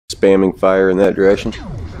spamming fire in that direction.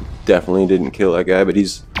 Definitely didn't kill that guy, but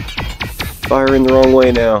he's firing the wrong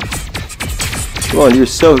way now. Come on, you're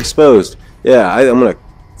so exposed. Yeah, I'm gonna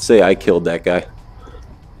say I killed that guy.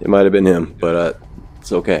 It might have been him, but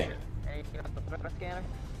it's okay.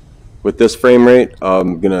 With this frame rate,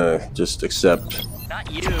 I'm gonna just accept.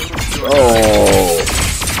 Not you.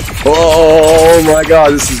 Oh my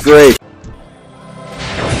God, this is great.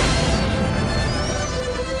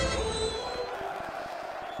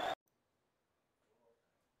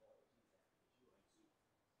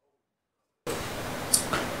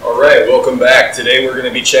 Alright, welcome back. Today we're going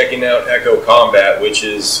to be checking out Echo Combat, which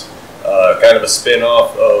is kind of a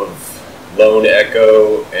spin-off of Lone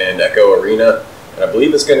Echo and Echo Arena. And I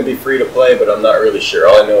believe it's going to be free to play, but I'm not really sure.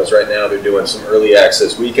 All I know is right now they're doing some early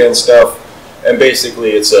access weekend stuff. And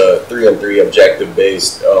basically it's a 3-on-3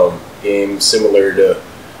 objective-based game similar to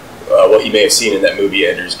what you may have seen in that movie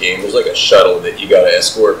Ender's Game. There's like a shuttle that you got to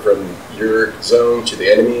escort from your zone to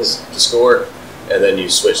the enemies to score, and then you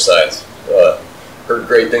switch sides. Heard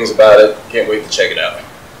great things about it. Can't wait to check it out.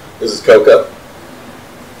 This is Coca.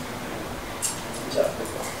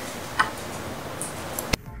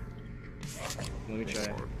 Let me try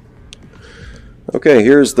it. Okay,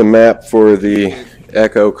 here's the map for the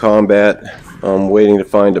Echo Combat. I'm waiting to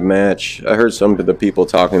find a match. I heard some of the people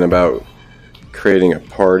talking about creating a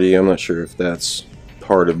party. I'm not sure if that's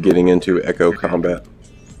part of getting into Echo Combat.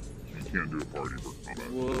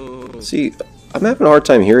 See, I'm having a hard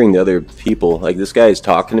time hearing the other people. Like, this guy is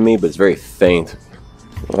talking to me, but it's very faint.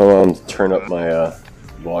 I'll turn up my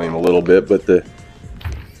volume a little bit, but the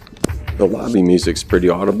lobby music's pretty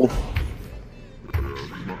audible. I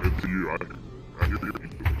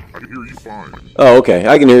can hear you fine. Oh, okay.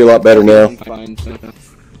 I can hear you a lot better now.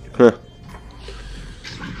 Huh.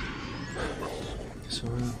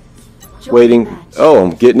 Waiting. Oh,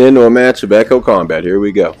 I'm getting into a match of Echo Combat. Here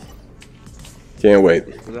we go. Can't wait.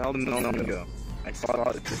 I saw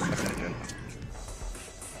it just a second.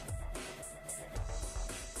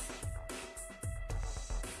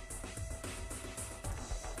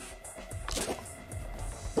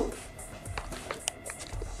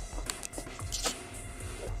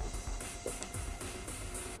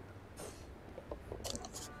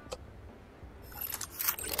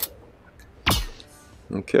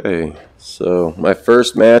 Okay, so my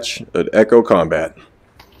first match at Echo Combat.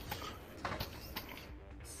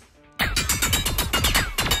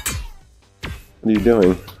 What are you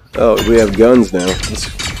doing? Oh, we have guns now.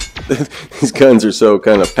 These guns are so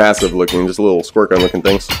kind of passive looking, just little squirt gun looking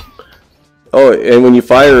things. Oh, and when you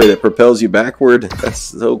fire it, it propels you backward. That's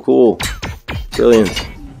so cool. Brilliant.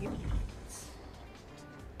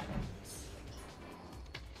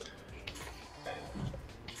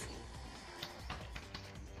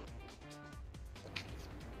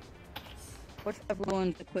 What's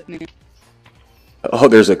everyone's equipment? Oh,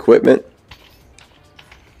 there's equipment?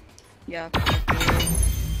 Yeah.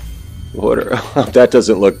 What are, oh, that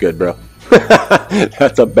doesn't look good, bro.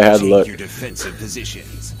 That's a bad look. Your defensive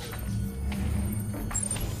positions.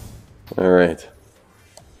 All right.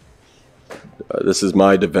 This is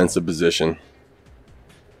my defensive position.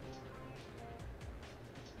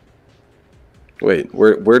 Wait,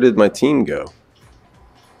 where did my team go?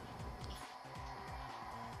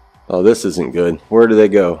 Oh, this isn't good. Where do they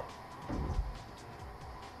go?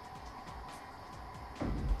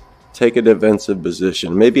 Take a defensive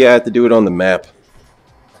position. Maybe I have to do it on the map.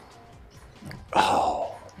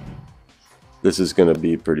 Oh. This is going to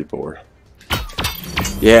be pretty poor.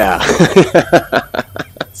 Yeah.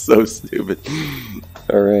 So stupid.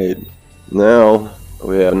 Alright. Now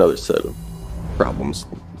we have another set of problems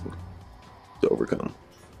to overcome.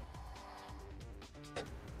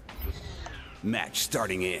 Match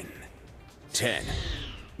starting in 10,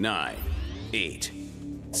 9, 8,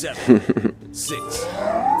 7, 6,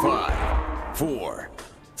 5, 4,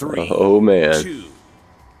 3, oh, man. 2,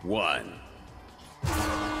 1.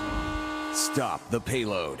 Stop the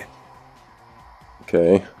payload.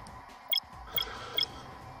 Okay.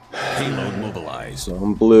 Payload mobilized. So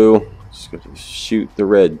I'm blue. Just going to shoot the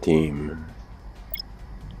red team.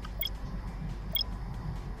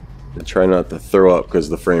 I try not to throw up because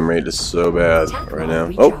the frame rate is so bad right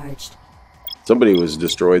now. Oh! Somebody was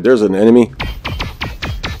destroyed. There's an enemy.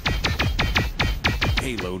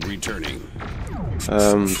 Payload returning.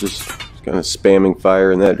 Just kind of spamming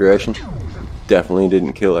fire in that direction. Definitely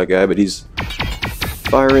didn't kill that guy, but he's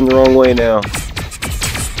firing the wrong way now.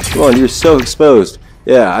 Come on, you're so exposed.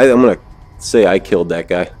 Yeah, I'm gonna say I killed that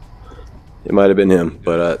guy. It might have been him,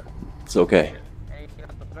 but it's okay.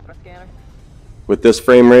 With this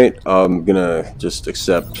frame rate, I'm gonna just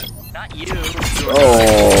accept. Not you.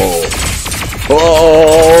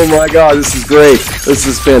 Oh my god, this is great. This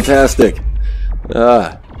is fantastic.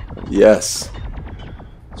 Ah, yes.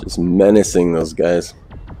 Just menacing those guys.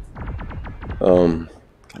 Okay.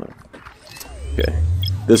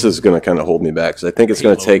 This is going to kind of hold me back, because I think it's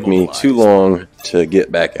going to take me too long to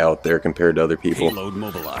get back out there compared to other people. Payload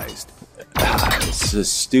mobilized. It's a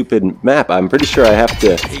stupid map. I'm pretty sure I have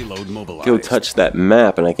to go touch that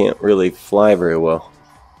map, and I can't really fly very well.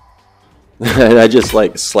 And I just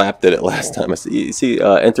like slapped at it last time. You see,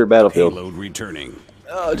 enter battlefield. Payload returning.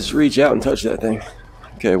 Oh, just reach out and touch that thing.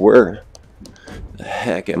 Okay, where the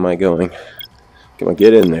heck am I going? Come on,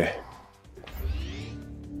 get in there.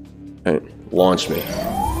 Alright, launch me.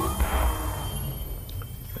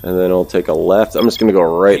 And then I'll take a left. I'm just going to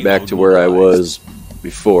go right back to where I was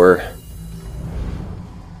before.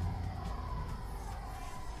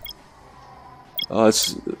 Oh,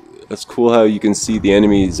 that's cool how you can see the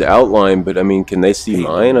enemy's outline, but I mean, can they see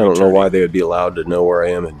mine? I don't know why they would be allowed to know where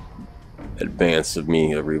I am in advance of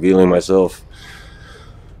me revealing myself.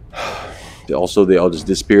 Also, they all just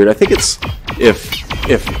disappeared. I think it's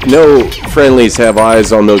if no friendlies have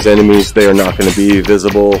eyes on those enemies, they are not going to be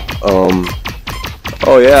visible.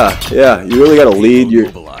 Oh yeah, you really got to lead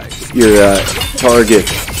your target.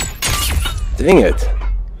 Dang it!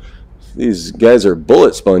 These guys are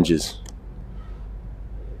bullet sponges.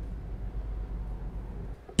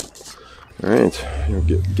 All right,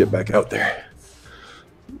 get back out there.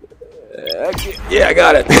 Yeah, I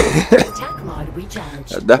got it.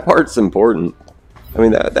 That part's important. I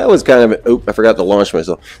mean, that was kind of... Oh, I forgot to launch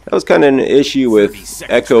myself. That was kind of an issue with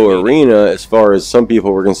Echo Arena as far as some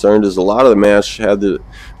people were concerned, is a lot of the match had to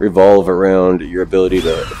revolve around your ability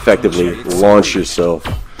to effectively launch yourself.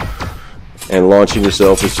 And launching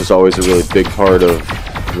yourself is just always a really big part of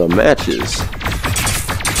the matches.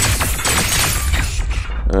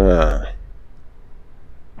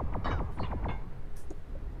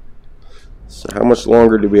 So how much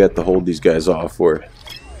longer do we have to hold these guys off for?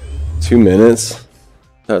 2 minutes?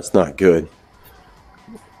 That's not good.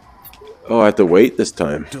 Oh, I have to wait this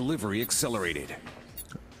time. Delivery accelerated.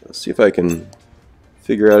 Let's see if I can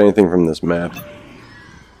figure out anything from this map.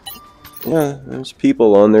 Yeah, there's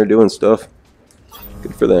people on there doing stuff.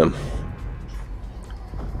 Good for them.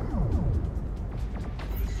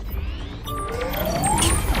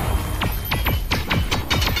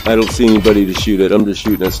 I don't see anybody to shoot at. I'm just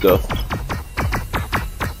shooting at stuff.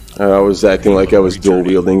 I was acting like I was dual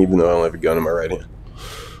wielding, even though I only have a gun in my right hand.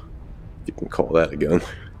 You can call that a gun.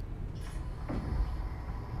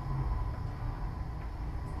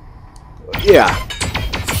 Yeah.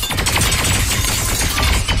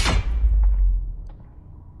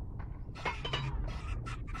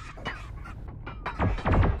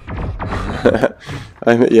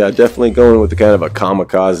 Yeah, definitely going with the kind of a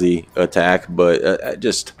kamikaze attack, but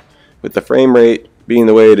just with the frame rate being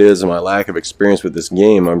the way it is and my lack of experience with this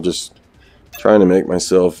game, I'm just trying to make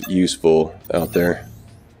myself useful out there.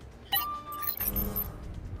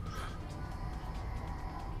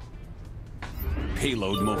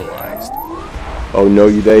 Payload mobilized. Oh no,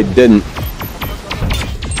 they didn't.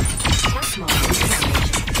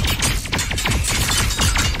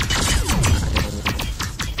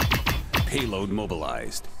 Payload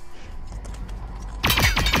mobilized.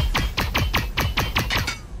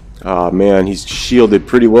 Ah, man, he's shielded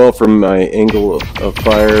pretty well from my angle of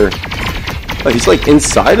fire. Oh, he's like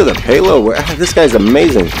inside of the payload. This guy's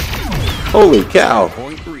amazing. Holy cow.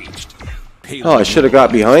 Point reached. Oh, I should have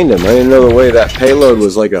got behind him. I didn't know the way that payload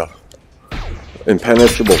was like a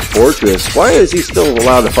impenetrable fortress. Why is he still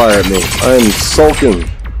allowed to fire at me? I'm sulking.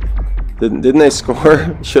 Didn't they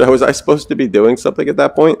score? Was I supposed to be doing something at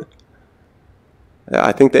that point?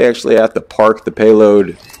 I think they actually have to park the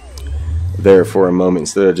payload there for a moment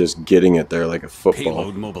instead of just getting it there like a football.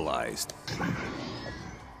 Payload mobilized.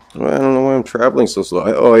 Well, I don't know why I'm traveling so slow.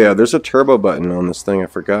 Oh yeah, there's a turbo button on this thing. I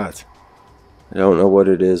forgot. I don't know what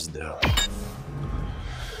it is though.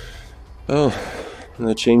 Oh, and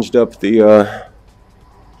I changed up the.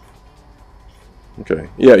 Okay,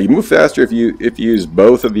 yeah, you move faster if you use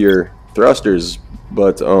both of your thrusters,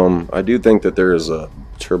 but I do think that there is a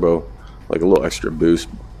turbo, like a little extra boost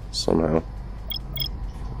somehow.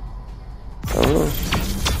 I don't know.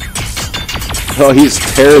 Oh, he's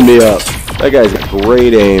tearing me up. That guy's got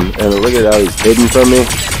great aim, and look at how he's hidden from me.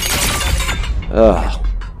 Oh,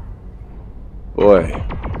 boy.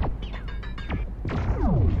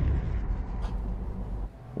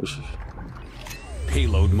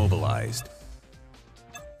 Payload mobilized.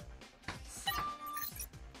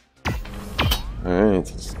 Alright,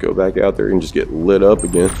 let's go back out there and just get lit up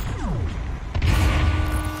again.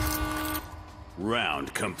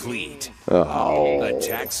 Round complete. Oh.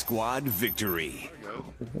 Attack squad victory.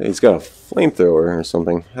 He's got a flamethrower or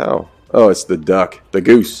something. How? Oh, it's the duck. The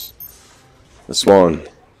goose. The swan.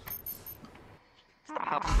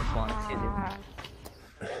 Stop the swan,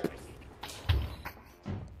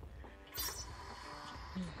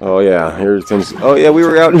 Oh yeah, here's things. Oh yeah, we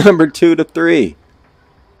were outnumbered 2-3. Wait,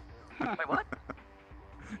 what?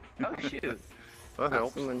 Oh shoot. That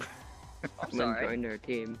helps. I'm sorry. Joined our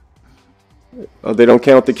team. Oh, they don't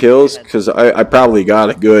count the kills? Because I probably got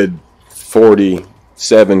a good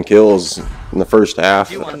 47 kills in the first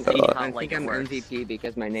half. You won I not think like I'm it works. MVP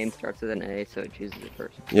because my name starts with an A, so it chooses it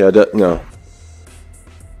first. Yeah, no.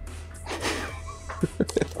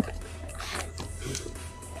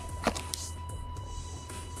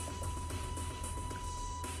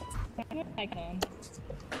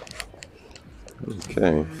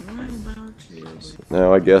 Okay.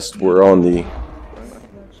 Now I guess we're on the...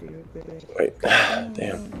 Wait.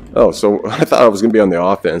 Damn. Oh, so I thought I was going to be on the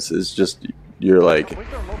offense. It's just you're like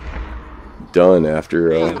done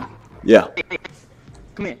after... yeah.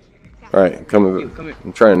 Come here. Alright, Come here.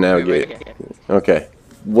 I'm trying to navigate. Right here. Okay.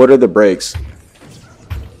 What are the breaks?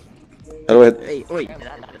 How do I... Hey, wait.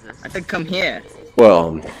 I said come here.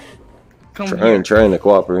 Well, Come here. trying to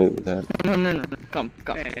cooperate with that. No. Come.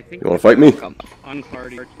 You want to fight me? Come. On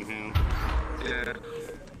party now. Yeah.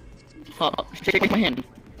 Oh, shake my hand.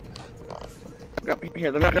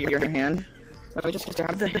 Here, let me grab your hand. Let me just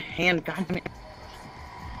grab the hand. God damn it.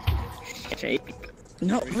 Shake.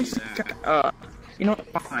 No, let's. You know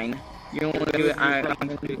what? Fine. You don't want to do it. I'm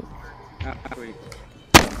gonna do it. Wait.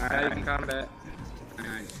 Alright, in combat.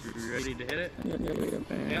 Alright, you ready to hit it?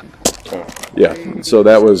 Yeah. Yeah, so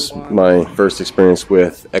that was my first experience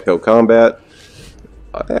with Echo Combat.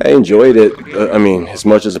 I enjoyed it, I mean, as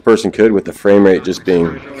much as a person could, with the frame rate just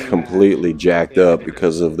being completely jacked up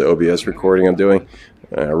because of the OBS recording I'm doing.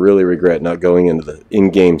 I really regret not going into the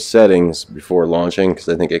in-game settings before launching, because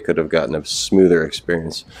I think I could have gotten a smoother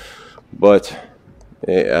experience. But,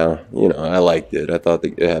 you know, I liked it. I thought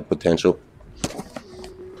that it had potential.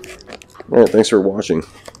 Alright, thanks for watching.